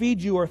and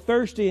feed you, or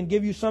thirsty and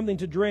give you something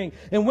to drink?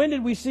 And when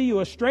did we see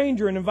you a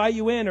stranger and invite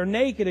you in, or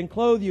naked and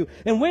clothe you?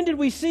 And when did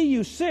we see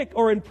you sick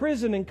or in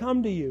prison and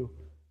come to you?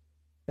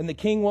 And the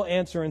king will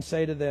answer and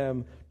say to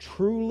them,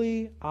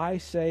 truly I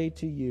say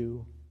to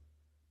you,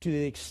 to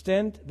the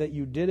extent that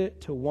you did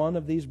it to one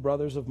of these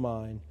brothers of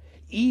mine,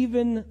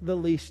 even the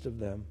least of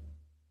them,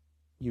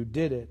 you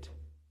did it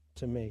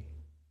to me.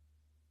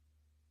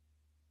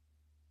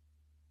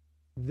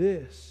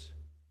 This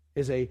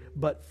is a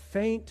but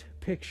faint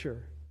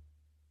picture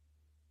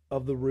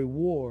of the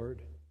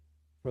reward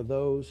for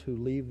those who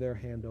leave their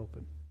hand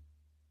open.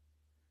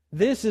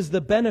 This is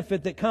the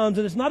benefit that comes,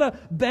 and it's not a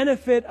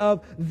benefit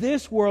of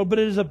this world, but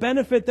it is a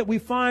benefit that we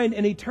find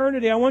in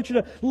eternity. I want you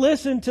to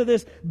listen to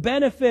this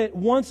benefit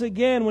once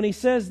again. When he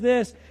says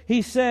this,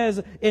 he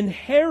says,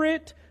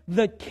 inherit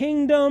the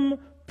kingdom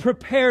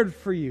prepared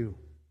for you.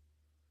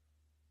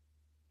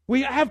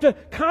 We have to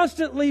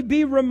constantly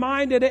be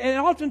reminded, and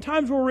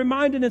oftentimes we're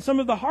reminded in some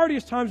of the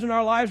hardest times in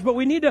our lives, but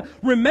we need to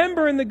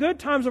remember in the good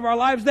times of our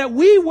lives that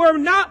we were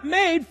not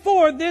made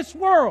for this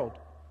world.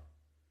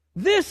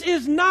 This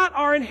is not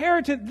our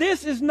inheritance.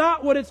 This is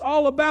not what it's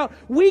all about.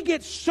 We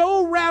get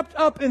so wrapped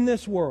up in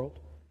this world,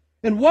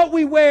 and what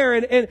we wear,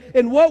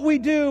 and what we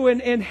do,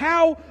 and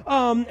how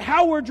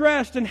we're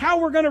dressed, and how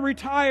we're going to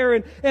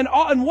retire, and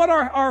what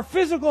our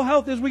physical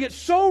health is. We get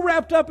so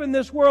wrapped up in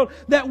this world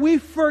that we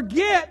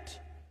forget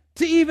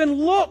to even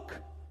look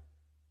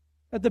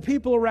at the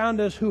people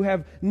around us who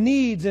have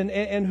needs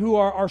and who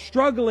are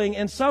struggling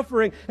and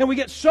suffering. And we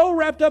get so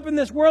wrapped up in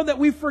this world that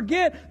we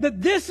forget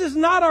that this is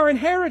not our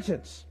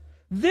inheritance.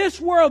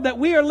 This world that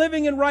we are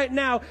living in right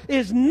now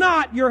is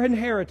not your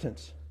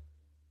inheritance.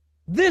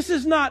 This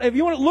is not, if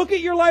you want to look at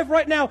your life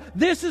right now,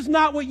 this is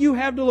not what you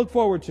have to look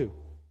forward to.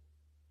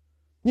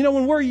 You know,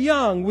 when we're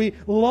young, we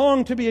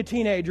long to be a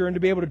teenager and to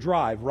be able to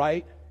drive,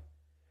 right?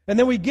 And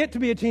then we get to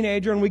be a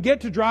teenager and we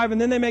get to drive, and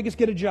then they make us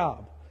get a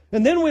job.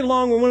 And then we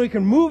long when we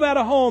can move out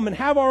of home and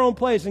have our own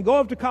place and go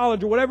off to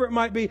college or whatever it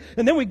might be.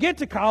 And then we get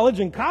to college,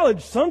 and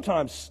college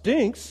sometimes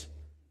stinks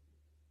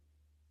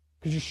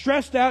because you're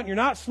stressed out and you're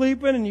not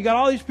sleeping, and you got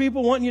all these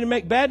people wanting you to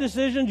make bad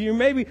decisions. You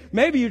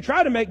maybe you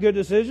try to make good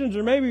decisions,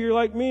 or maybe you're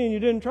like me and you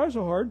didn't try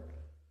so hard.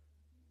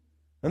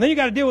 And then you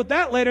got to deal with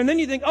that later. And then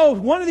you think, oh,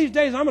 one of these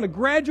days I'm going to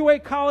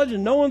graduate college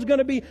and no one's going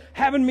to be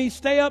having me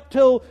stay up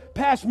till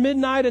past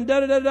midnight and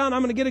da-da-da-da. And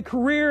I'm going to get a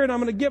career and I'm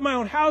going to get my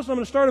own house. And I'm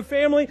going to start a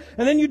family.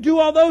 And then you do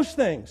all those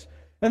things.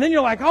 And then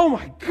you're like, oh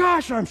my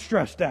gosh, I'm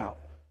stressed out.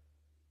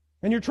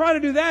 And you're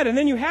trying to do that. And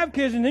then you have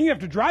kids, and then you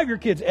have to drive your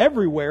kids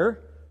everywhere.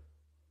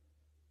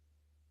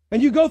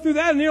 And you go through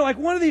that, and you're like,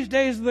 one of these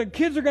days the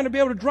kids are going to be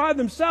able to drive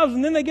themselves.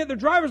 And then they get their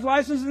driver's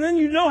license, and then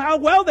you know how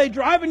well they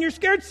drive, and you're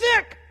scared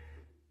sick.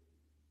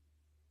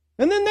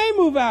 And then they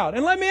move out.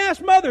 And let me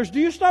ask mothers, do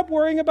you stop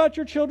worrying about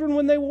your children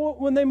when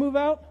they move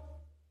out?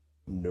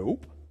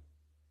 Nope.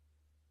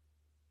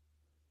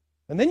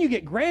 And then you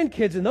get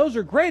grandkids, and those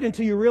are great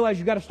until you realize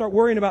you got to start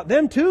worrying about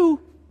them too.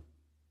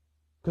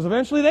 Because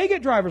eventually they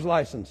get driver's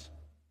license.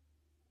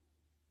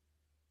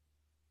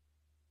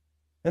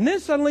 And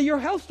then suddenly your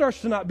health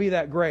starts to not be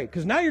that great.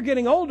 Because now you're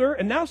getting older,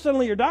 and now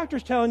suddenly your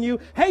doctor's telling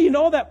you, hey, you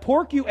know that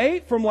pork you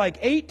ate from like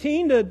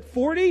 18 to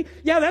 40?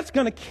 Yeah, that's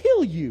going to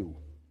kill you.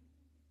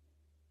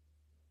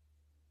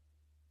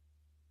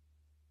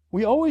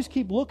 We always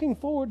keep looking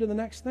forward to the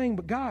next thing,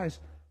 but guys,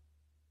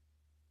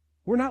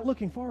 we're not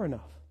looking far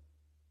enough.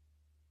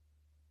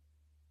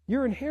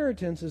 Your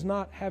inheritance is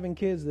not having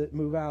kids that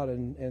move out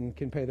and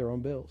can pay their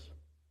own bills.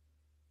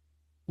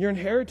 Your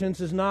inheritance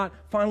is not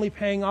finally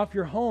paying off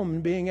your home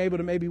and being able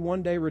to maybe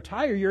one day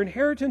retire. Your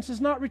inheritance is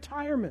not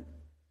retirement.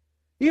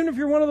 Even if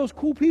you're one of those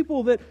cool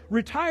people that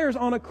retires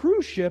on a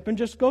cruise ship and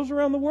just goes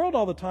around the world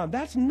all the time,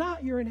 that's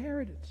not your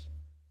inheritance.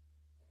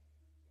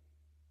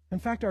 In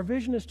fact, our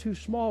vision is too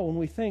small when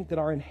we think that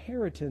our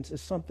inheritance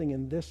is something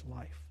in this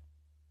life.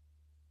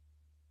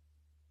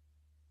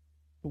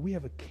 But we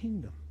have a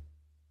kingdom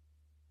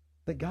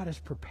that God has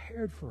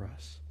prepared for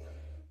us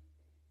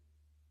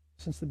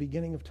since the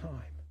beginning of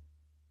time.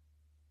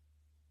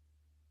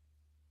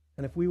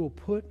 And if we will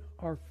put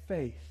our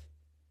faith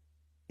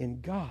in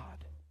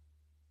God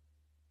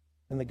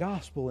and the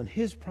gospel and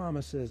His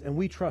promises, and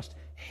we trust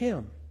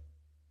Him,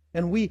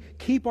 and we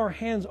keep our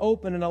hands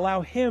open and allow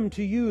Him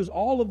to use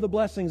all of the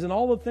blessings and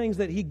all the things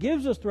that He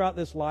gives us throughout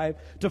this life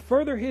to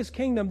further His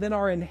kingdom, then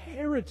our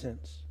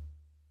inheritance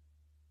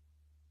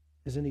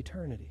is in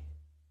eternity.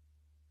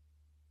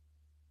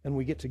 And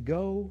we get to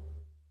go,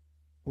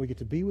 we get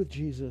to be with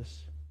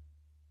Jesus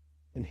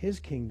in His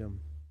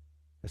kingdom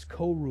as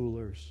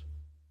co-rulers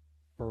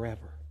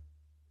forever,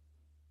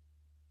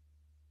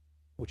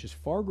 which is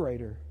far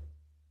greater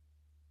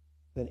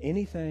than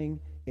anything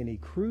any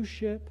cruise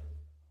ship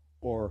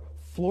or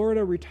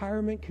Florida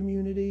retirement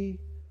community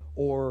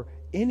or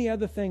any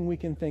other thing we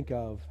can think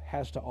of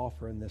has to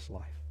offer in this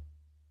life.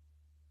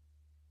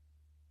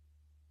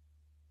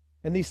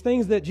 And these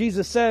things that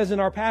Jesus says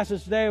in our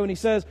passage today, when he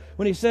says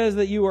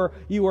that you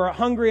were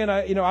hungry and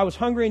I was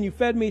hungry and you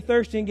fed me,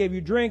 thirsty and gave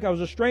you drink, I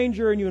was a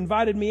stranger and you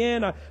invited me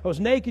in, I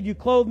was naked, you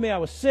clothed me, I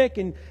was sick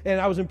and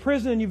I was in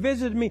prison and you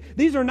visited me.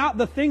 These are not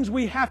the things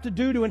we have to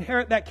do to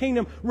inherit that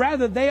kingdom.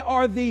 Rather, they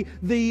are the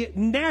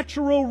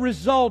natural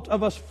result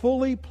of us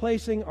fully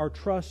placing our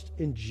trust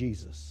in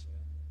Jesus.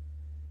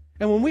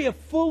 And when we have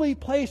fully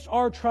placed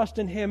our trust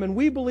in Him and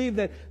we believe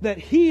that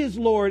He is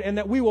Lord and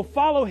that we will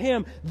follow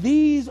Him,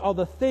 these are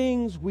the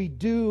things we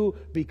do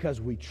because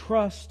we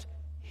trust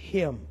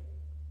Him.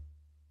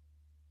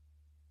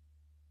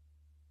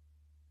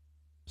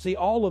 See,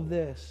 all of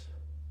this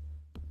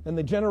and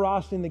the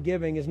generosity and the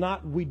giving is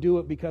not we do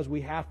it because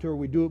we have to or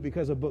we do it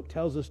because a book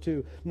tells us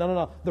to.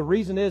 No. The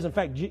reason is, in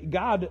fact,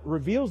 God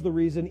reveals the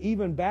reason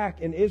even back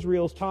in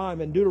Israel's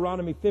time. In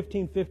Deuteronomy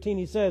 15:15,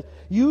 He says,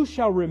 "You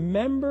shall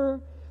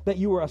remember that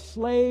you were a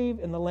slave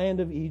in the land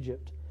of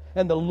Egypt,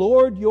 and the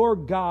Lord your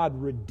God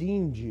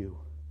redeemed you.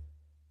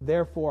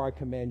 Therefore I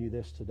command you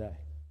this today."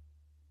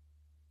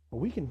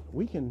 Well,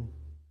 we can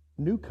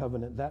New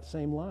Covenant, that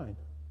same line.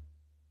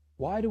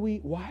 Why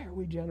are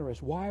we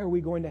generous? Why are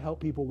we going to help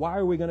people? Why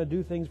are we going to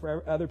do things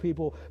for other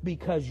people?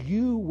 Because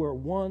you were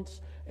once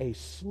a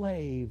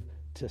slave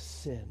to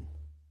sin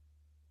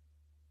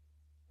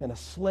and a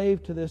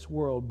slave to this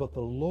world, but the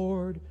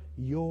Lord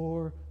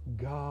your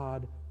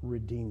God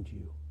redeemed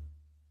you.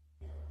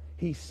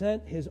 He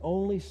sent His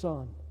only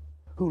Son,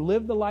 who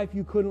lived the life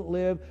you couldn't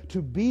live,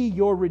 to be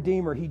your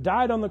Redeemer. He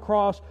died on the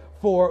cross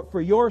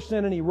for your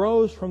sin, and He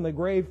rose from the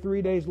grave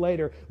 3 days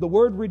later. The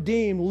word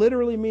redeem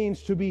literally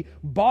means to be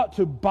bought,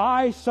 to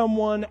buy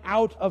someone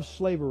out of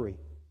slavery.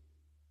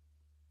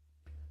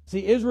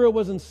 See, Israel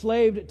was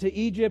enslaved to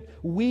Egypt.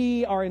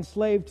 We are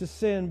enslaved to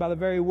sin by the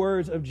very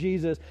words of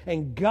Jesus.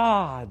 And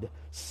God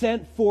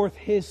sent forth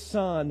His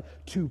Son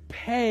to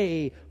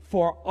pay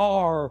for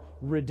our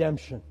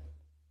redemption.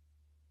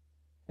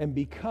 And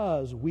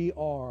because we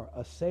are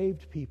a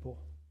saved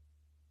people,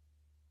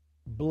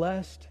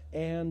 blessed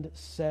and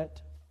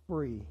set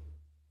free,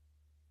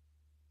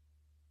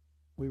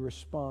 we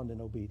respond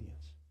in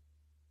obedience.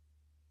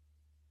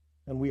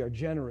 And we are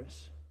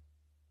generous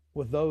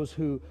with those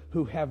who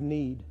have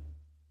need.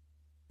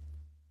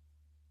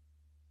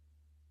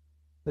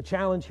 The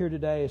challenge here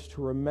today is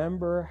to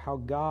remember how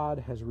God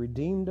has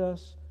redeemed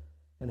us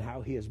and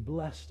how He has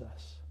blessed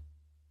us,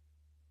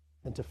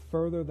 and to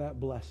further that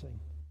blessing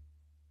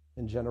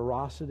in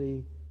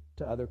generosity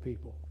to other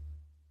people.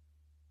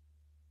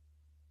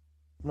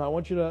 Now, I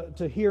want you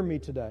to hear me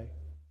today.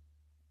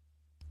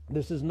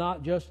 This is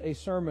not just a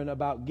sermon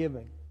about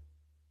giving,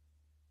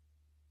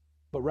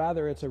 but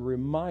rather it's a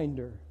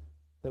reminder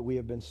that we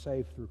have been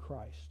saved through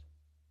Christ.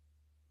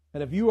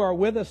 And if you are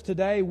with us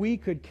today, we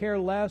could care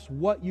less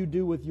what you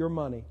do with your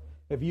money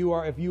if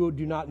you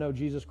do not know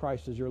Jesus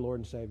Christ as your Lord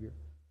and Savior.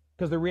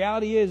 Because the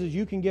reality is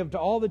you can give to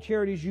all the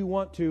charities you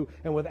want to,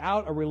 and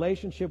without a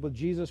relationship with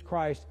Jesus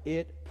Christ,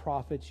 it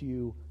profits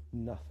you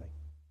nothing.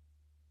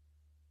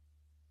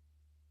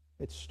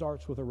 It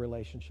starts with a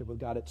relationship with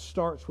God. It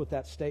starts with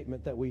that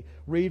statement that we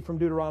read from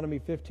Deuteronomy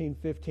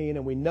 15:15,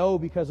 and we know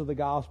because of the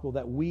gospel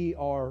that we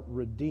are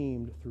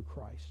redeemed through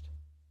Christ.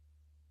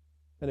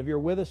 And if you're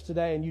with us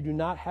today and you do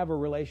not have a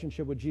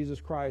relationship with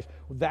Jesus Christ,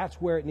 that's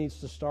where it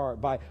needs to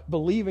start, by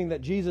believing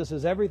that Jesus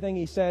is everything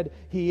He said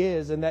He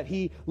is, and that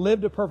He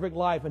lived a perfect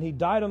life, and He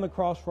died on the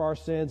cross for our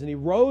sins, and He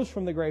rose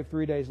from the grave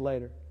 3 days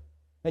later.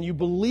 And you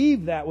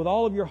believe that with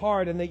all of your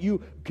heart, and that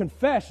you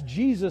confess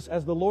Jesus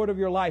as the Lord of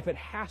your life. It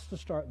has to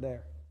start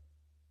there.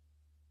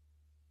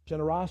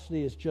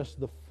 Generosity is just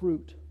the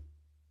fruit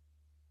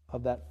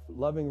of that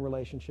loving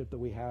relationship that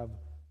we have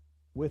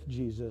with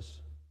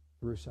Jesus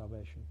through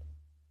salvation.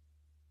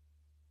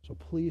 So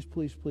please,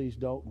 please, please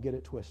don't get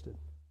it twisted.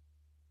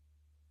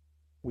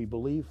 We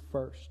believe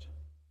first,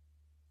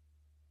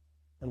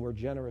 and we're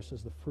generous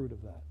as the fruit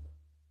of that.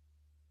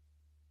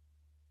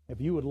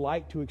 If you would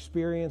like to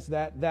experience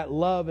that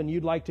love, and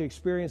you'd like to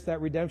experience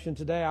that redemption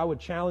today, I would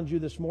challenge you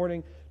this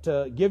morning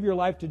to give your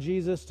life to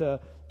Jesus,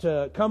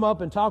 to come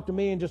up and talk to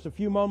me in just a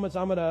few moments.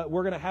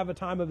 We're gonna have a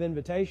time of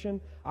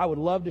invitation. I would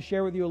love to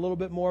share with you a little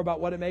bit more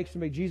about what it makes to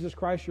make Jesus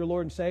Christ your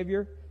Lord and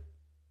Savior.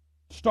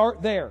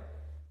 Start there.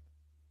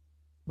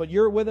 But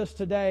you're with us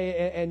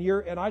today,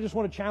 and I just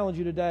want to challenge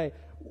you today.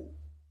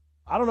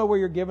 I don't know where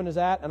your giving is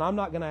at, and I'm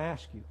not going to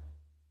ask you.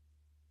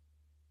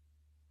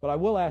 But I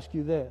will ask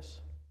you this.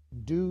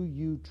 Do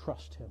you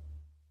trust Him?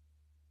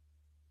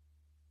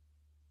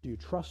 Do you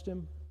trust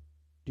Him?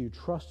 Do you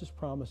trust His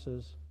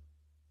promises?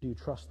 Do you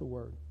trust the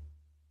Word?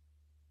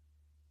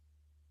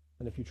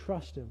 And if you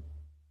trust Him,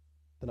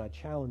 then I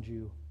challenge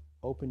you,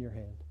 open your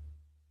hand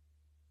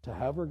to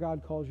however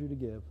God calls you to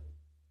give,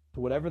 to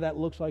whatever that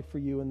looks like for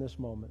you in this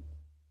moment.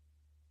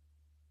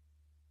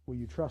 Will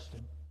you trust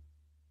Him?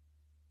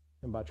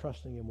 And by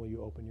trusting Him, will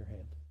you open your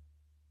hand?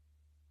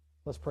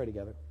 Let's pray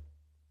together.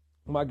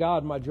 My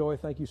God, my joy,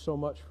 thank you so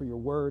much for your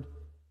word.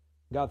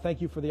 God, thank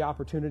you for the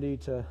opportunity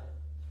to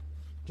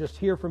just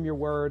hear from your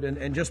word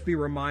and just be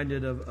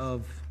reminded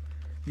of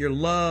your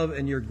love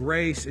and your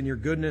grace and your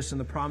goodness and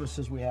the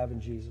promises we have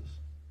in Jesus.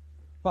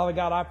 Father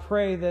God, I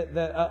pray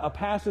that a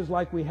passage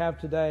like we have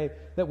today,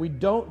 that we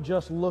don't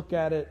just look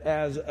at it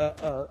as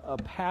a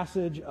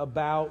passage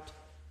about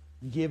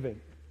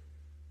giving.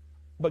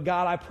 But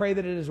God, I pray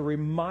that it is a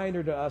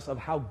reminder to us of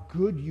how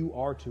good you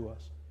are to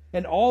us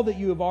and all that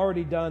you have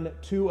already done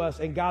to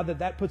us. And God,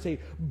 that puts a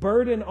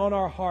burden on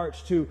our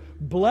hearts to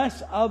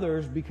bless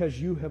others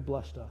because you have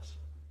blessed us.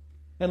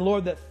 And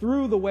Lord, that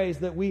through the ways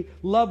that we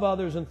love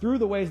others and through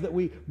the ways that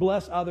we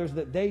bless others,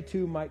 that they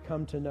too might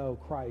come to know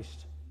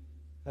Christ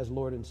as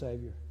Lord and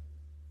Savior.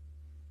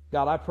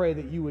 God, I pray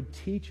that you would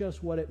teach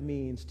us what it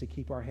means to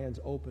keep our hands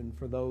open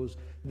for those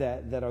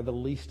that are the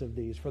least of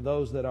these, for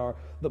those that are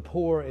the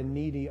poor and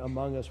needy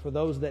among us, for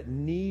those that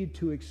need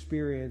to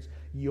experience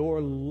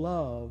your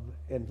love,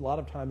 and a lot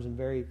of times in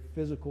very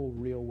physical,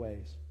 real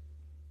ways.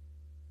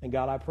 And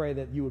God, I pray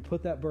that you would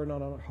put that burden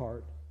on our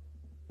heart,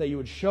 that you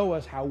would show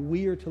us how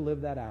we are to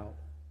live that out,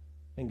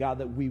 and God,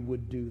 that we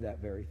would do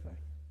that very thing.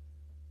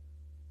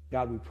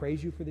 God, we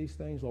praise you for these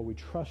things. Lord, we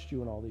trust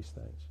you in all these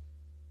things.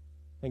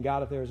 And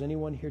God, if there is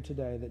anyone here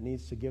today that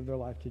needs to give their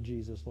life to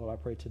Jesus, Lord,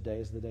 I pray today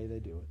is the day they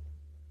do it.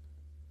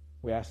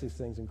 We ask these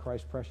things in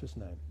Christ's precious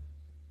name.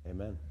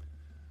 Amen.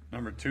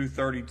 Number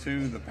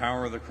 232, The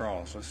Power of the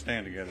Cross. Let's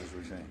stand together as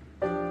we sing.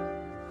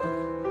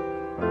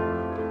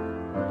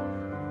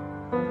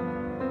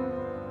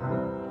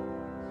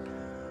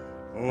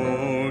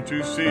 Oh,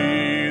 to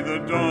see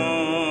the dawn